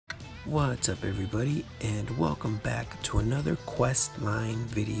What's up everybody, and welcome back to another Questline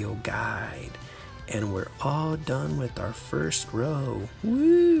video guide. And we're all done with our first row.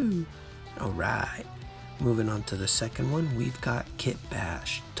 Woo! Alright, moving on to the second one, we've got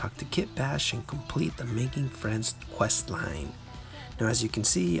Kitbash. Talk to Kitbash and complete the Making Friends questline. Now as you can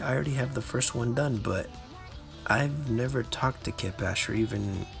see, I already have the first one done, but I've never talked to Kitbash or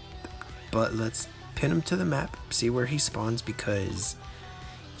even... But let's pin him to the map, see where he spawns, because...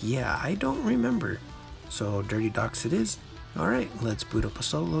 yeah, I don't remember. So Dirty Docks it is. Alright, let's boot up a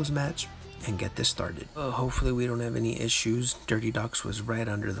solos match and get this started. Hopefully we don't have any issues. Dirty Docks was right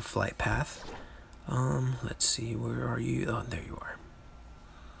under the flight path. Let's see, where are you? Oh, there you are.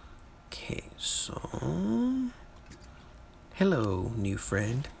 Okay, so... hello, new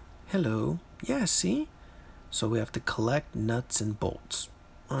friend. Hello. Yeah, see? So we have to collect nuts and bolts.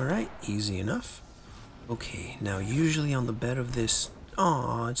 Alright, easy enough. Okay, now usually on the bed of this...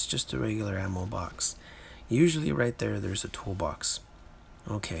 oh, it's just a regular ammo box. Usually right there's a toolbox.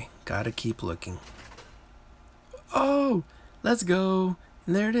 Okay, gotta keep looking. Oh, let's go.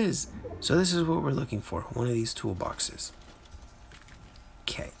 And there it is. So this is what we're looking for. One of these toolboxes.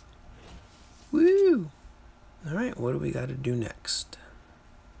 Okay. Woo! Alright, what do we gotta do next?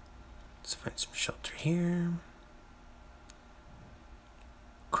 Let's find some shelter here.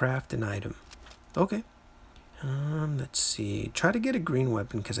 Craft an item. Okay. Let's see. Try to get a green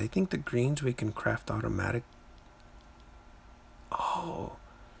weapon, because I think the greens we can craft automatic. Oh.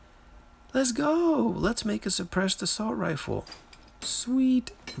 Let's go. Let's make a suppressed assault rifle.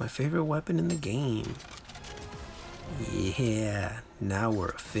 Sweet. My favorite weapon in the game. Yeah. Now we're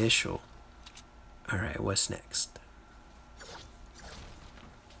official. Alright, what's next?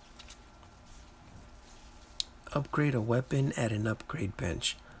 Upgrade a weapon at an upgrade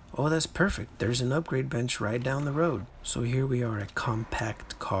bench. Oh, that's perfect. There's an upgrade bench right down the road. So here we are at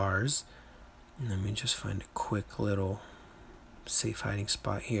Compact Cars. Let me just find a quick little safe hiding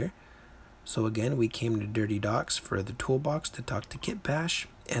spot here. So again, we came to Dirty Docks for the toolbox to talk to Kitbash.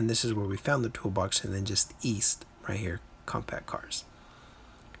 And this is where we found the toolbox, and then just east, right here, Compact Cars.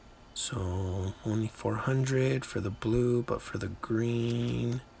 So only 400 for the blue, but for the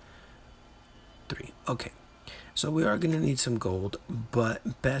green, 3. Okay. So we are going to need some gold,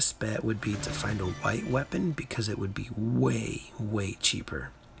 but best bet would be to find a white weapon, because it would be way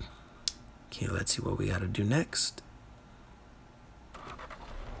cheaper. Okay, let's see what we got to do next.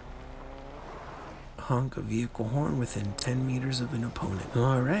 Honk a vehicle horn within 10 meters of an opponent.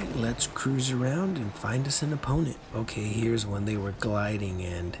 Alright, let's cruise around and find us an opponent. Okay, here's when they were gliding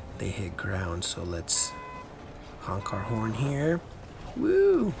and they hit ground, so let's honk our horn here.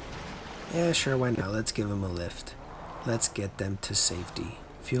 Woo! Yeah, sure, why not? Let's give them a lift. Let's get them to safety.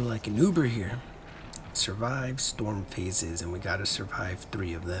 Feel like an Uber here. Survive storm phases, and we gotta survive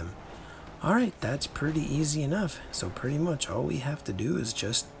 3 of them. Alright, that's pretty easy enough. So pretty much all we have to do is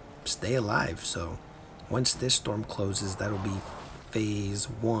just stay alive. So once this storm closes, that'll be phase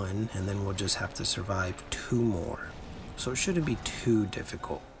 1, and then we'll just have to survive 2 more. So it shouldn't be too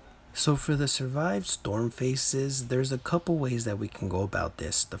difficult. So for the survived storm phases, there's a couple ways that we can go about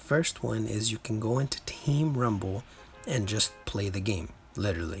this. The first one is you can go into Team Rumble and just play the game.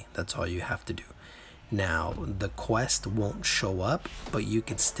 Literally, that's all you have to do. Now, the quest won't show up, but you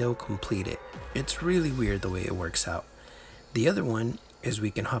can still complete it. It's really weird the way it works out. The other one is we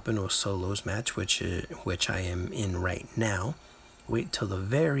can hop into a solos match, which I am in right now. Wait till the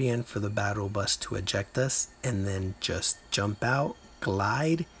very end for the battle bus to eject us, and then just jump out,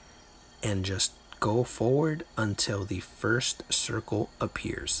 glide, and just go forward until the first circle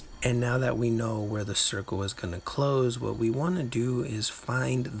appears. And now that we know where the circle is going to close, what we want to do is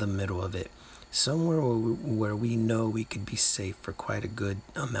find the middle of it. Somewhere where we know we could be safe for quite a good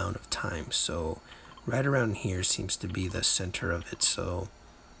amount of time. So right around here seems to be the center of it. So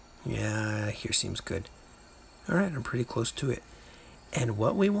yeah, here seems good. Alright, I'm pretty close to it. And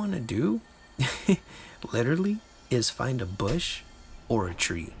what we want to do, literally, is find a bush or a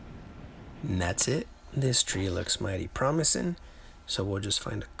tree. And that's it. This tree looks mighty promising, so we'll just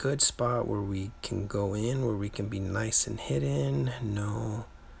find a good spot where we can go in, where we can be nice and hidden. No.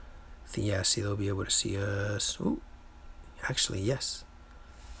 Yeah, see, they'll be able to see us. Ooh. Actually, yes.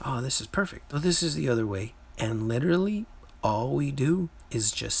 Oh, this is perfect. So this is the other way. And literally, all we do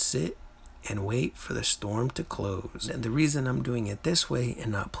is just sit and wait for the storm to close. And the reason I'm doing it this way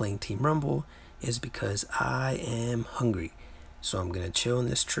and not playing Team Rumble is because I am hungry. So I'm going to chill in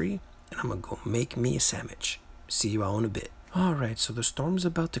this tree, and I'm going to go make me a sandwich. See you all in a bit. Alright, so the storm's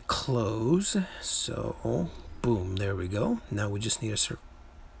about to close. So, boom, there we go. Now we just need a circle.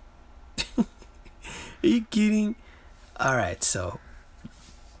 Are you kidding? Alright, so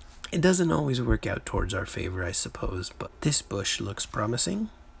It doesn't always work out towards our favor, I suppose, but this bush looks promising.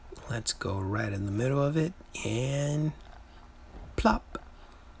 Let's go right in the middle of it and plop.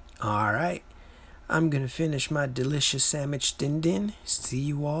 Alright, I'm gonna finish my delicious sandwich din. See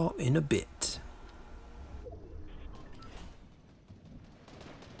you all in a bit.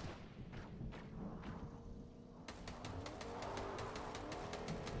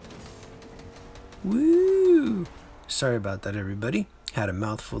 Woo! Sorry about that, everybody. Had a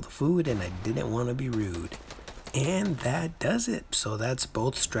mouthful of food and I didn't want to be rude. And that does it. So that's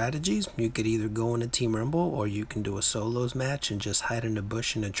both strategies. You could either go in a team rumble or you can do a solos match and just hide in a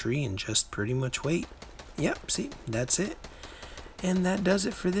bush in a tree and just pretty much wait. Yep, see, that's it. And that does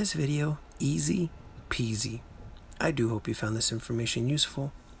it for this video. Easy peasy. I do hope you found this information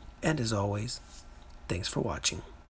useful. And as always, thanks for watching.